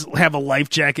going to just have a life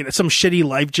jacket, some shitty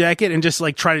life jacket, and just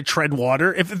like try to tread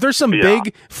water. If there's some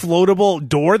big floatable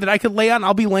door that I could lay on,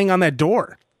 I'll be laying on that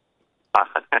door.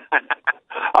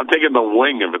 I'm taking the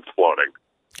wing if it's floating.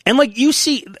 And like you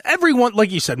see, everyone,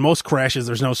 like you said, most crashes,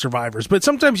 there's no survivors. But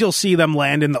sometimes you'll see them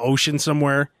land in the ocean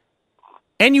somewhere.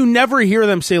 And you never hear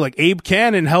them say, like, Abe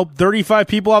Kanan helped 35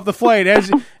 people off the flight.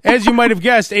 As you might have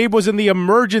guessed, Abe was in the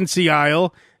emergency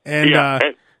aisle. And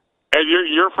and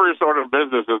your first order of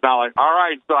business is now like, all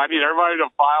right, so I need everybody to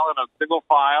file in a single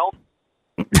file.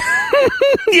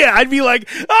 Yeah, I'd be like,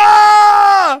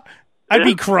 ah! I'd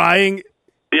be crying.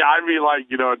 Yeah, I'd be like,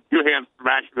 2 hands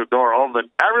smashing the door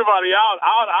open. Everybody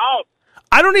out.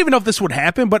 I don't even know if this would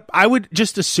happen, but I would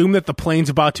just assume that the plane's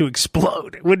about to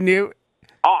explode, wouldn't you?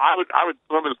 Oh, I would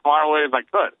swim as far away as I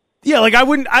could. Yeah, like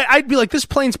I'd be like, this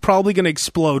plane's probably going to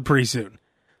explode pretty soon.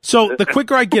 So the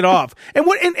quicker I get off, and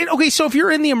okay, so if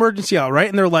you're in the emergency aisle, right,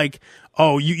 and they're like,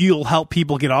 oh, you'll help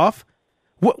people get off,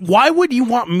 why would you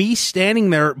want me standing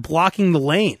there blocking the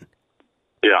lane?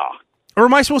 Yeah. Or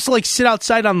am I supposed to like sit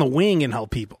outside on the wing and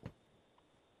help people?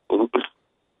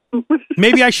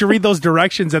 Maybe I should read those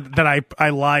directions that I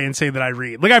lie and say that I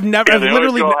read. Like I've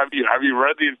literally. Have you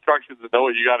read the instructions to know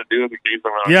what you got to do in the case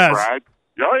of a crash?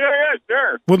 Oh yeah,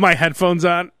 sure. With my headphones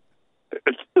on.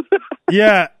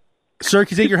 Yeah, sir,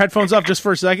 can you take your headphones off just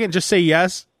for a second? Just say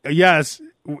yes. Yes.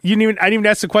 I didn't even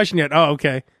ask the question yet. Oh,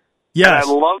 okay. Yes.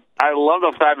 And I love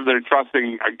the fact that they're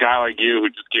trusting a guy like you who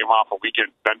just came off a weekend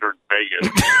bender in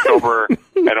Vegas, sober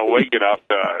and awake enough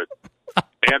to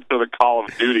answer the call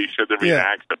of duty should there be an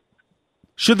accident.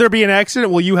 Should there be an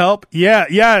accident? Will you help? Yeah.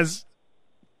 Yes.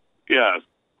 Yes.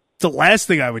 It's the last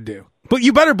thing I would do. But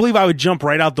you better believe I would jump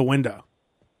right out the window.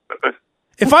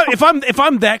 If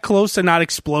I'm that close to not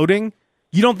exploding,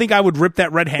 you don't think I would rip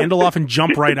that red handle off and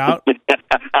jump right out?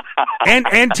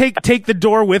 And take the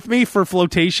door with me for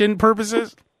flotation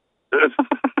purposes?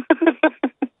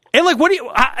 And like, what do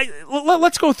you?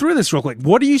 Let's go through this real quick.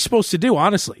 What are you supposed to do?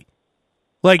 Honestly,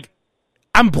 like,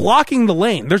 I'm blocking the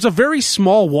lane. There's a very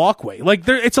small walkway. Like,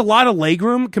 it's a lot of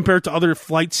legroom compared to other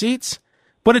flight seats,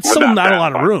 but it's still not a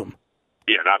lot of room.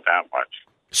 Yeah, not that much.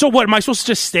 So what? Am I supposed to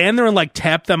just stand there and like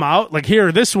tap them out? Like,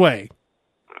 here, this way.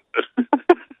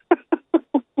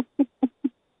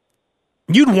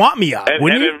 You'd want me out,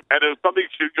 wouldn't you? And if something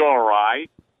should go awry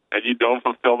and you don't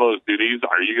fulfill those duties,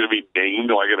 are you going to be named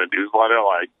like in a newsletter?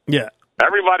 Like, yeah,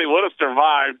 everybody would have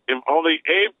survived if only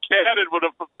Abe Kanan would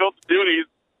have fulfilled the duties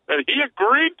that he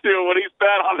agreed to when he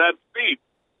sat on that seat.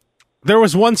 There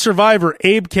was one survivor,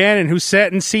 Abe Kanan, who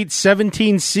sat in seat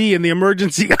 17C in the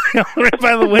emergency aisle right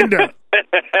by the window.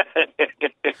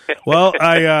 Well,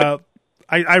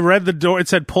 I read the door. It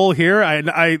said pull here.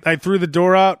 I threw the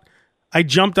door out. I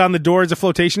jumped on the door as a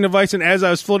flotation device, and as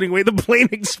I was floating away, the plane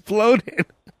exploded.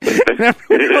 And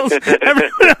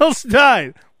everyone else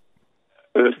died.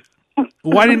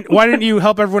 Why didn't you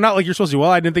help everyone out like you're supposed to?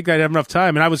 Well, I didn't think I'd have enough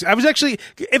time, and I was actually,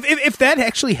 if that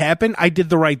actually happened, I did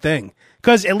the right thing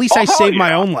because at least I saved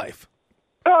my own life.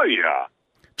 Oh yeah.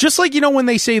 Just like when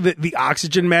they say that the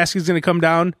oxygen mask is going to come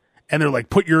down, and they're like,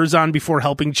 put yours on before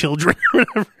helping children or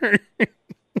whatever.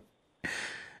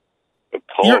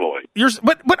 Totally.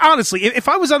 But honestly, if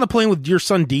I was on the plane with your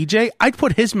son DJ, I'd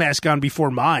put his mask on before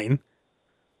mine.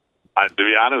 To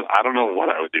be honest, I don't know what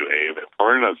I would do, Abe. If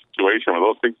we're in a situation where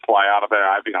those things fly out of there,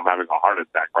 I think I'm having a heart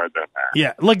attack right then and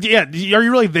there. Yeah. Are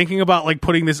you really thinking about like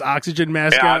putting this oxygen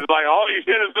mask on? Yeah, I was like, holy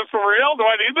shit, is this for real? Do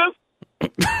I need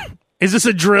this? Is this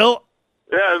a drill?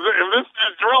 Yeah, if this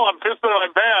is drill, I'm pissing in my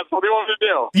pants. What do you want me to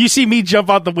do? You see me jump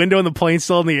out the window and the plane's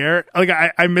still in the air? Like,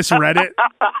 I misread it.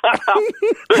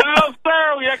 No,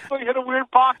 sir. We actually hit a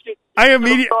weird pocket. I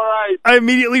Right.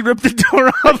 immediately rip the door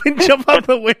off and jump out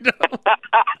the window.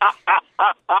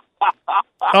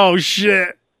 Oh,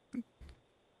 shit.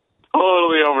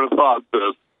 Totally overthought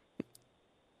this.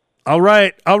 All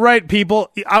right,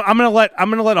 people. I'm gonna let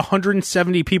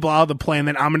 170 people out of the plane.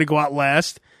 Then I'm gonna go out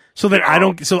last, so that I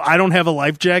don't have a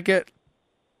life jacket.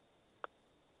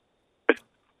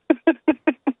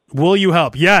 Will you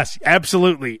help? Yes,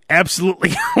 absolutely. That'd be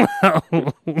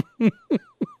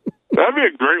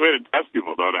a great way to test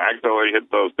people, though, to accidentally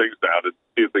hit those things down and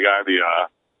see if the guy in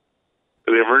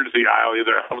the emergency aisle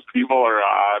either helps people or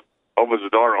opens the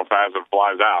door real fast and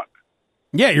flies out.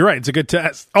 Yeah, you're right. It's a good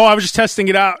test. Oh, I was just testing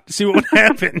it out to see what would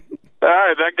happen. All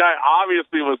right, that guy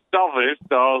obviously was selfish,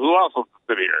 so who else wants to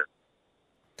sit here?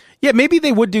 Yeah, maybe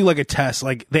they would do like a test,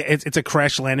 like it's a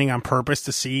crash landing on purpose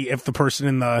to see if the person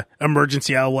in the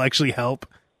emergency aisle will actually help.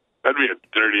 That'd be a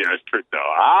dirty-ass trick, though.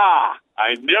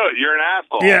 I knew it. You're an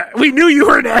asshole. Yeah, we knew you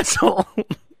were an asshole.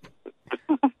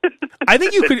 I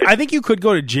think you could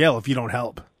go to jail if you don't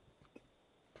help.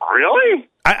 Really?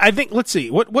 I think. Let's see.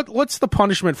 What's the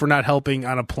punishment for not helping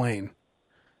on a plane?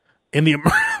 In the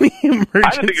emergency.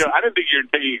 I didn't think you're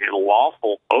taking a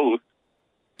lawful oath.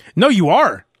 No, you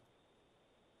are.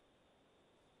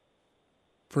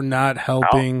 For not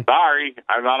helping. Oh, sorry,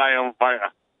 I thought I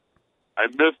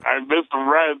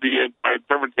misread my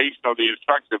interpretation of the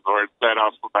instructions where it said I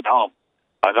was supposed to help.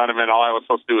 I thought it meant all I was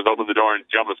supposed to do was open the door and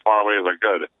jump as far away as I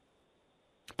could.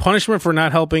 Punishment for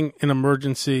not helping in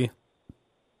emergency.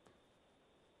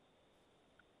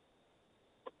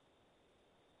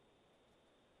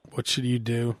 What should you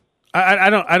do? I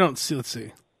don't see. Let's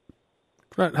see.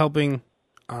 For not helping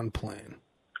on plane.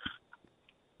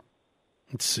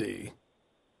 Let's see.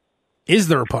 Is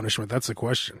there a punishment? That's the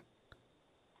question.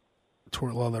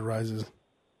 Tort law that rises.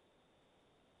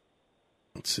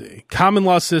 Let's see. Common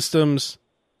law systems.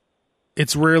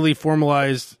 It's rarely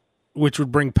formalized, which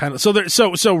would bring penalty.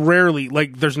 So rarely,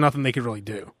 like, there's nothing they could really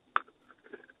do.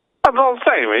 That's what I'm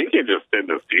saying, man. You can't just sit in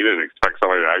the seat and expect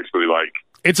somebody to actually, like...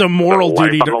 It's a moral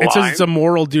duty. It says it's a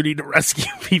moral duty to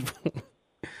rescue people.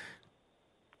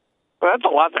 Well, that's a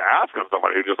lot to ask of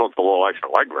somebody who just wants a little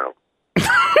extra leg room.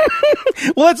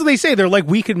 Well, that's what they say. They're like,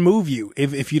 we can move you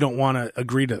if you don't want to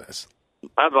agree to this.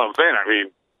 That's what I'm saying. I mean,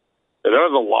 if there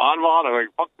was a law involved, I'm like,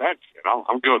 fuck that shit.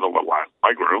 I'm good with a little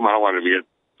leg room. I don't want to get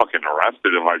fucking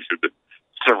arrested if I should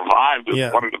survive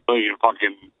this 1 in a billion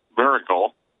fucking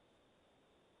miracle.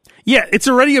 Yeah, it's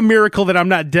already a miracle that I'm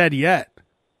not dead yet.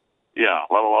 Yeah,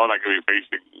 let alone I could be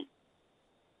facing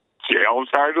jail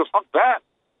charges. Fuck that.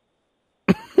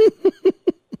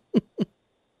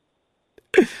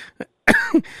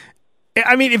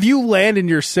 I mean, if you land and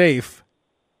you're safe,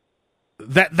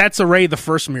 that's already the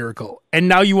first miracle. And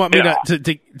now you want me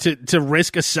to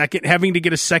risk having to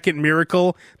get a second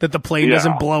miracle that the plane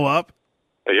doesn't blow up?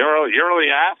 You're really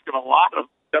asking a lot of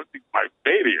accepting my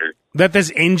fate here. That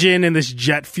this engine and this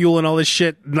jet fuel and all this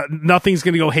shit, nothing's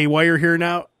going to go haywire here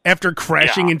now after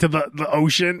crashing into the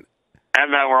ocean.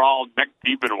 And then we're all neck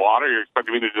deep in water. You're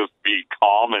expecting me to just be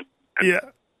calm and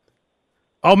yeah.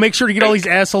 I'll make sure to get all these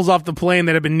assholes off the plane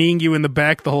that have been kneeing you in the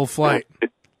back the whole flight.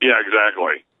 Yeah,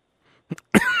 exactly.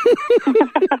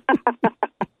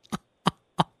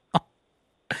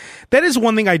 That is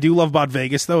one thing I do love about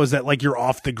Vegas, though, is that, like, you're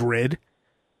off the grid.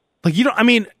 Like, you don't, I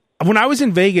mean, when I was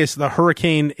in Vegas, the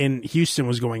hurricane in Houston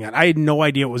was going on. I had no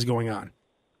idea what was going on.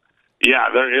 Yeah,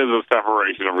 there is a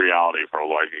separation of reality for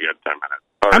like a good 10 minutes.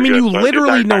 I mean, you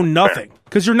literally know nothing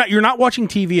because you're not watching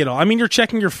TV at all. I mean, you're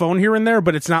checking your phone here and there,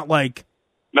 but it's not like.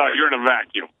 No, you're in a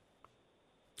vacuum.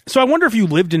 So I wonder if you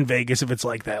lived in Vegas, if it's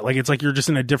like that. Like it's like you're just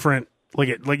in a different like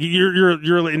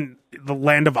you're in the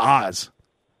land of Oz.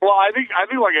 Well, I think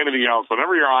like anything else,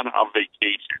 whenever you're on a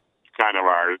vacation, you kind of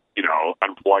are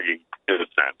unplugging in a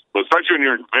sense. But especially when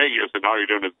you're in Vegas and all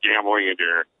you're doing is gambling and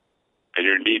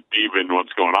you're knee deep in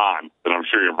what's going on, then I'm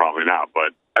sure you're probably not.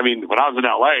 But I mean, when I was in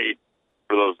LA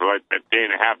for that day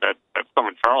and a half that stuff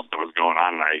in Charleston was going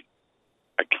on, and I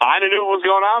kind of knew what was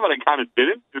going on, but I kind of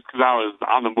didn't just because I was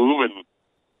on the move and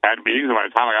had meetings. And by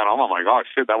the time I got home, I'm like, oh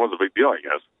shit, that was a big deal, I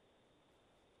guess.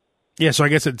 Yeah, so I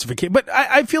guess it's vacation. But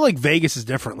I feel like Vegas is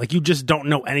different. Like, you just don't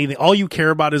know anything. All you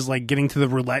care about is, like, getting to the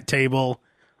roulette table.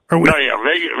 Vegas is,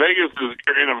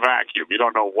 you're in a vacuum. You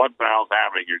don't know what the hell's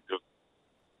happening. You're just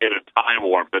in a time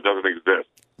warp that doesn't exist.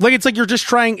 Like, it's like you're just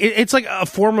trying, it's like a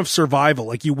form of survival.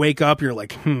 Like, you wake up, you're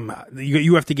like,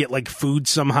 you have to get, like, food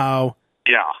somehow.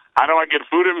 Yeah. How do I get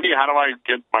food in me? How do I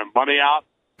get my money out?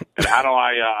 And how do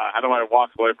I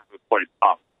walk away from this place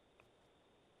up?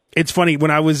 It's funny,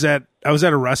 when I was at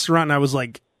a restaurant and I was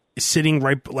like sitting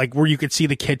right like where you could see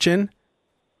the kitchen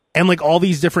and like all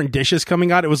these different dishes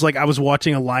coming out. It was like I was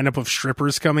watching a lineup of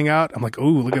strippers coming out. I'm like,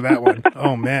 ooh, look at that one.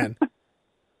 Oh man.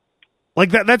 Like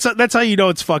that's how you know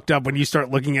it's fucked up when you start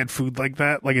looking at food like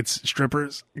that, like it's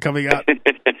strippers coming out.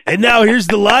 And now here's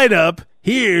the lineup.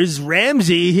 Here's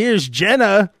Ramsey. Here's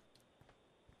Jenna.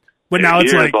 But now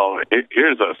it's like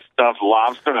here's a stuffed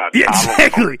lobster on yeah, top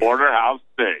exactly. of a porterhouse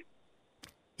steak.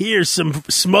 Here's some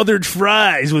smothered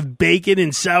fries with bacon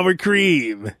and sour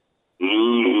cream.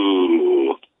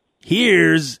 Ooh.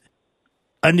 Here's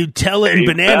a Nutella and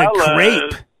banana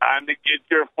crepe. Time to get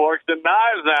your forks and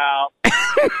knives out.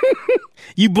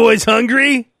 You boys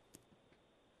hungry?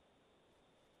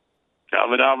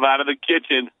 Coming up out of the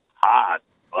kitchen, hot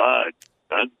fudge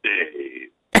sundaes.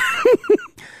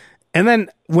 And then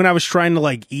when I was trying to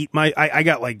like eat I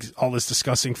got like all this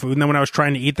disgusting food. And then when I was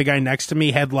trying to eat, the guy next to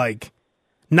me had like,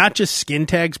 not just skin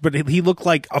tags, but he looked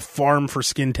like a farm for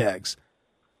skin tags.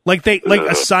 Like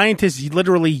a scientist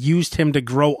literally used him to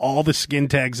grow all the skin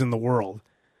tags in the world.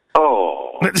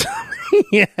 Oh.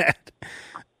 Yeah.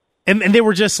 And they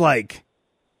were just like,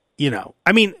 you know,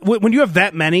 I mean, when you have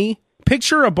that many,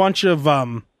 picture a bunch of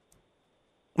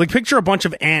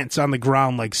ants on the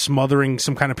ground, like smothering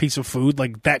some kind of piece of food,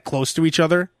 like that close to each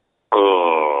other.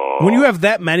 Oh. When you have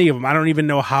that many of them, I don't even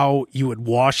know how you would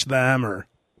wash them, or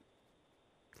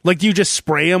like, do you just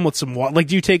spray them with some water? Like,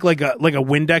 do you take like a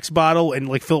Windex bottle and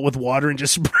like fill it with water and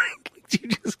just spray?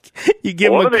 You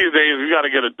give one of these days we got to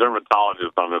get a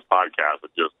dermatologist on this podcast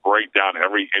and just break down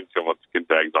every inch of what skin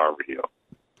tags are for you.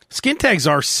 Skin tags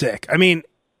are sick. I mean,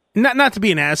 not to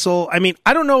be an asshole. I mean,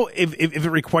 I don't know if it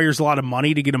requires a lot of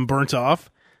money to get them burnt off.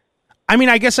 I mean,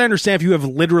 I guess I understand if you have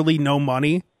literally no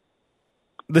money,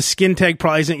 the skin tag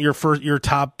probably isn't your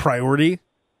top priority.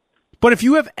 But if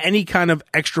you have any kind of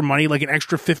extra money, like an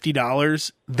extra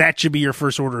 $50, that should be your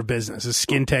first order of business, is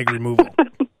skin tag removal.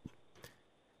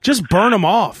 Just burn them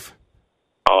off.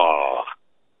 Oh.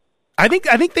 I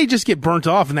think they just get burnt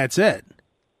off and that's it.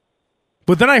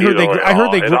 But then I heard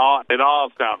it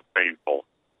all sounds painful.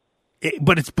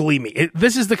 But it's, believe me,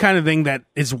 this is the kind of thing that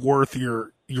is worth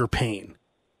your pain.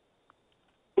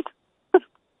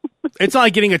 It's not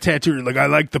like getting a tattoo. You're like, I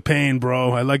like the pain,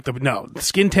 bro. No,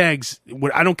 skin tags.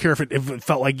 I don't care if it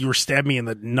felt like you were stabbing me in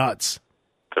the nuts.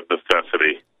 It's a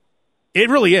necessity.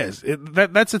 It really is.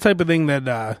 That's the type of thing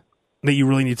that you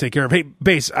really need to take care of. Hey,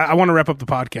 Bass, I want to wrap up the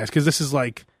podcast because this is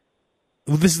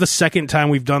the second time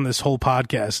we've done this whole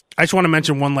podcast. I just want to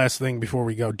mention one last thing before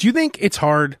we go. Do you think it's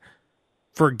hard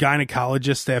for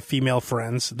gynecologists to have female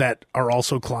friends that are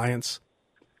also clients?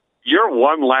 Your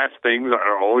one last things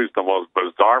are always the most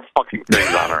bizarre fucking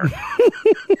things on earth.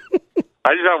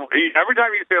 Every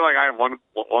time you say like I have one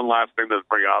last thing to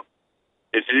bring up,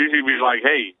 it should usually be like,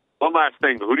 hey, one last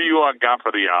thing. Who do you got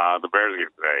for the Bears game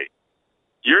today?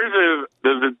 Yours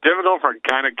is it difficult for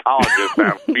gynecologists to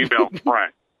have female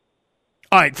friends?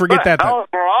 All right, forget that. What the hell is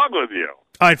wrong with you?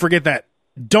 All right, forget that.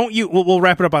 Don't you? We'll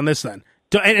wrap it up on this then.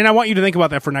 And I want you to think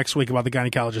about that for next week about the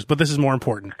gynecologist, but this is more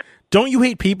important. Don't you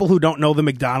hate people who don't know the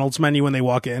McDonald's menu when they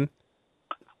walk in?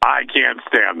 I can't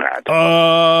stand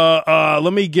that.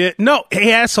 Let me get... No,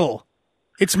 hey, asshole.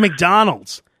 It's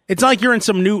McDonald's. It's not like you're in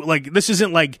some new... Like, this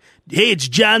isn't like, hey, it's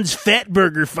John's Fat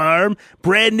Burger Farm.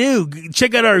 Brand new.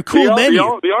 Check out our cool menu. The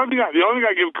only thing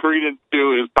I give credence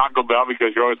to is Taco Bell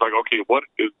because you're always like, okay, what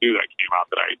is new that came out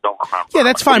that I don't remember? Yeah,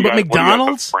 that's fine, but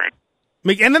McDonald's...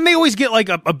 And then they always get like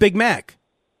a Big Mac.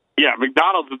 Yeah,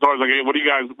 McDonald's is always like, hey,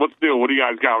 what's new? What do you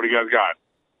guys got?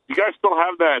 You guys still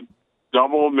have that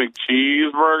double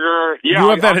McCheeseburger? Yeah,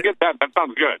 I'll get that. That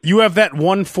sounds good. You have that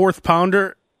 1/4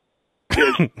 pounder?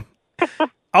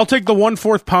 I'll take the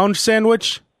 1/4 pound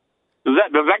sandwich. Does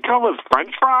that come with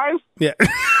French fries? Yeah.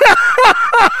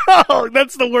 Oh,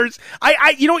 that's the worst.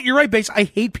 You know what? You're right, Bass. I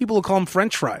hate people who call them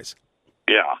French fries.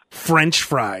 Yeah. French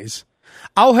fries.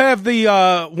 I'll have the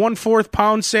 1/4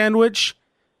 pound sandwich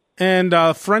and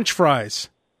French fries.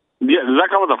 Yeah, does that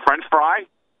come with a French fry?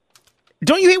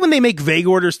 Don't you hate when they make vague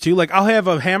orders too? Like, I'll have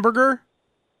a hamburger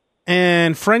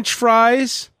and French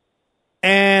fries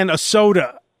and a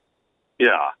soda.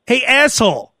 Yeah. Hey,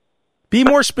 asshole. Be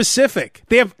more specific.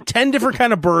 They have 10 different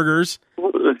kind of burgers,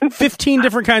 15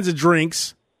 different kinds of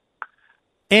drinks,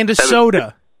 and a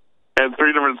soda. And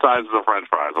 3 different sizes of French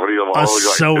fries. What do you want? A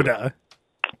soda.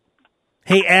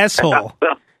 Hey, asshole.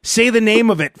 Say the name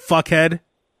of it, fuckhead.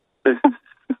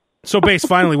 So, Bass,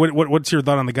 finally, what's your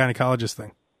thought on the gynecologist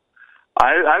thing?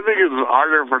 I think it's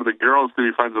harder for the girls to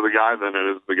be friends with the guy than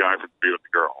it is the guy to be with the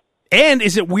girl. And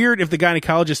is it weird if the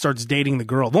gynecologist starts dating the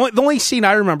girl? The only scene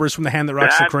I remember is from The Hand That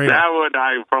Rocks the Cradle.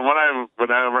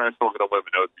 Whenever I've spoken to women,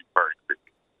 it would be very creepy.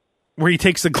 Where he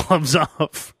takes the gloves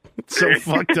off. It's so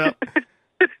fucked up.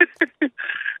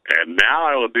 And now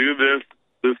I will do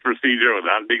this procedure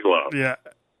without any gloves. Yeah.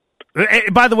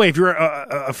 By the way, if you're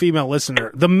a female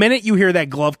listener, the minute you hear that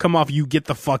glove come off, you get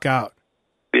the fuck out.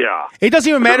 Yeah. It doesn't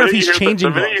even matter if he's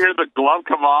changing gloves. The minute you hear the glove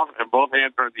come off and both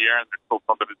hands are in the air and there's still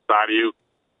something inside of you,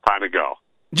 time to go.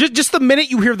 Just the minute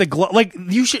you hear the glove, like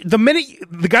the minute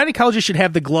the gynecologist should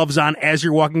have the gloves on as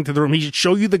you're walking to the room. He should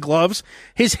show you the gloves.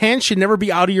 His hands should never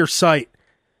be out of your sight.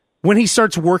 When he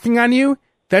starts working on you,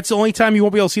 that's the only time you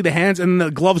won't be able to see the hands, and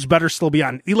the gloves better still be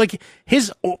on.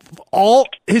 His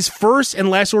first and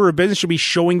last order of business should be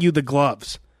showing you the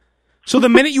gloves. So the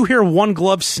minute you hear one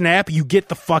glove snap, you get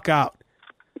the fuck out.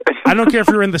 I don't care if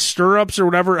you're in the stirrups or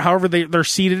whatever, however they're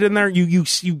seated in there, you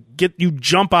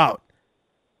jump out.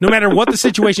 No matter what the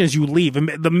situation is, you leave.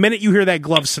 The minute you hear that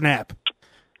glove snap.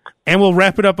 And we'll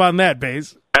wrap it up on that,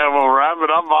 Baze. And we'll wrap it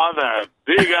up on that.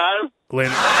 See you guys.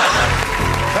 Later.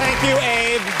 Thank you,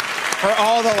 Abe, for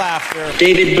all the laughter.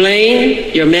 David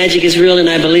Blaine, your magic is real and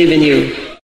I believe in you.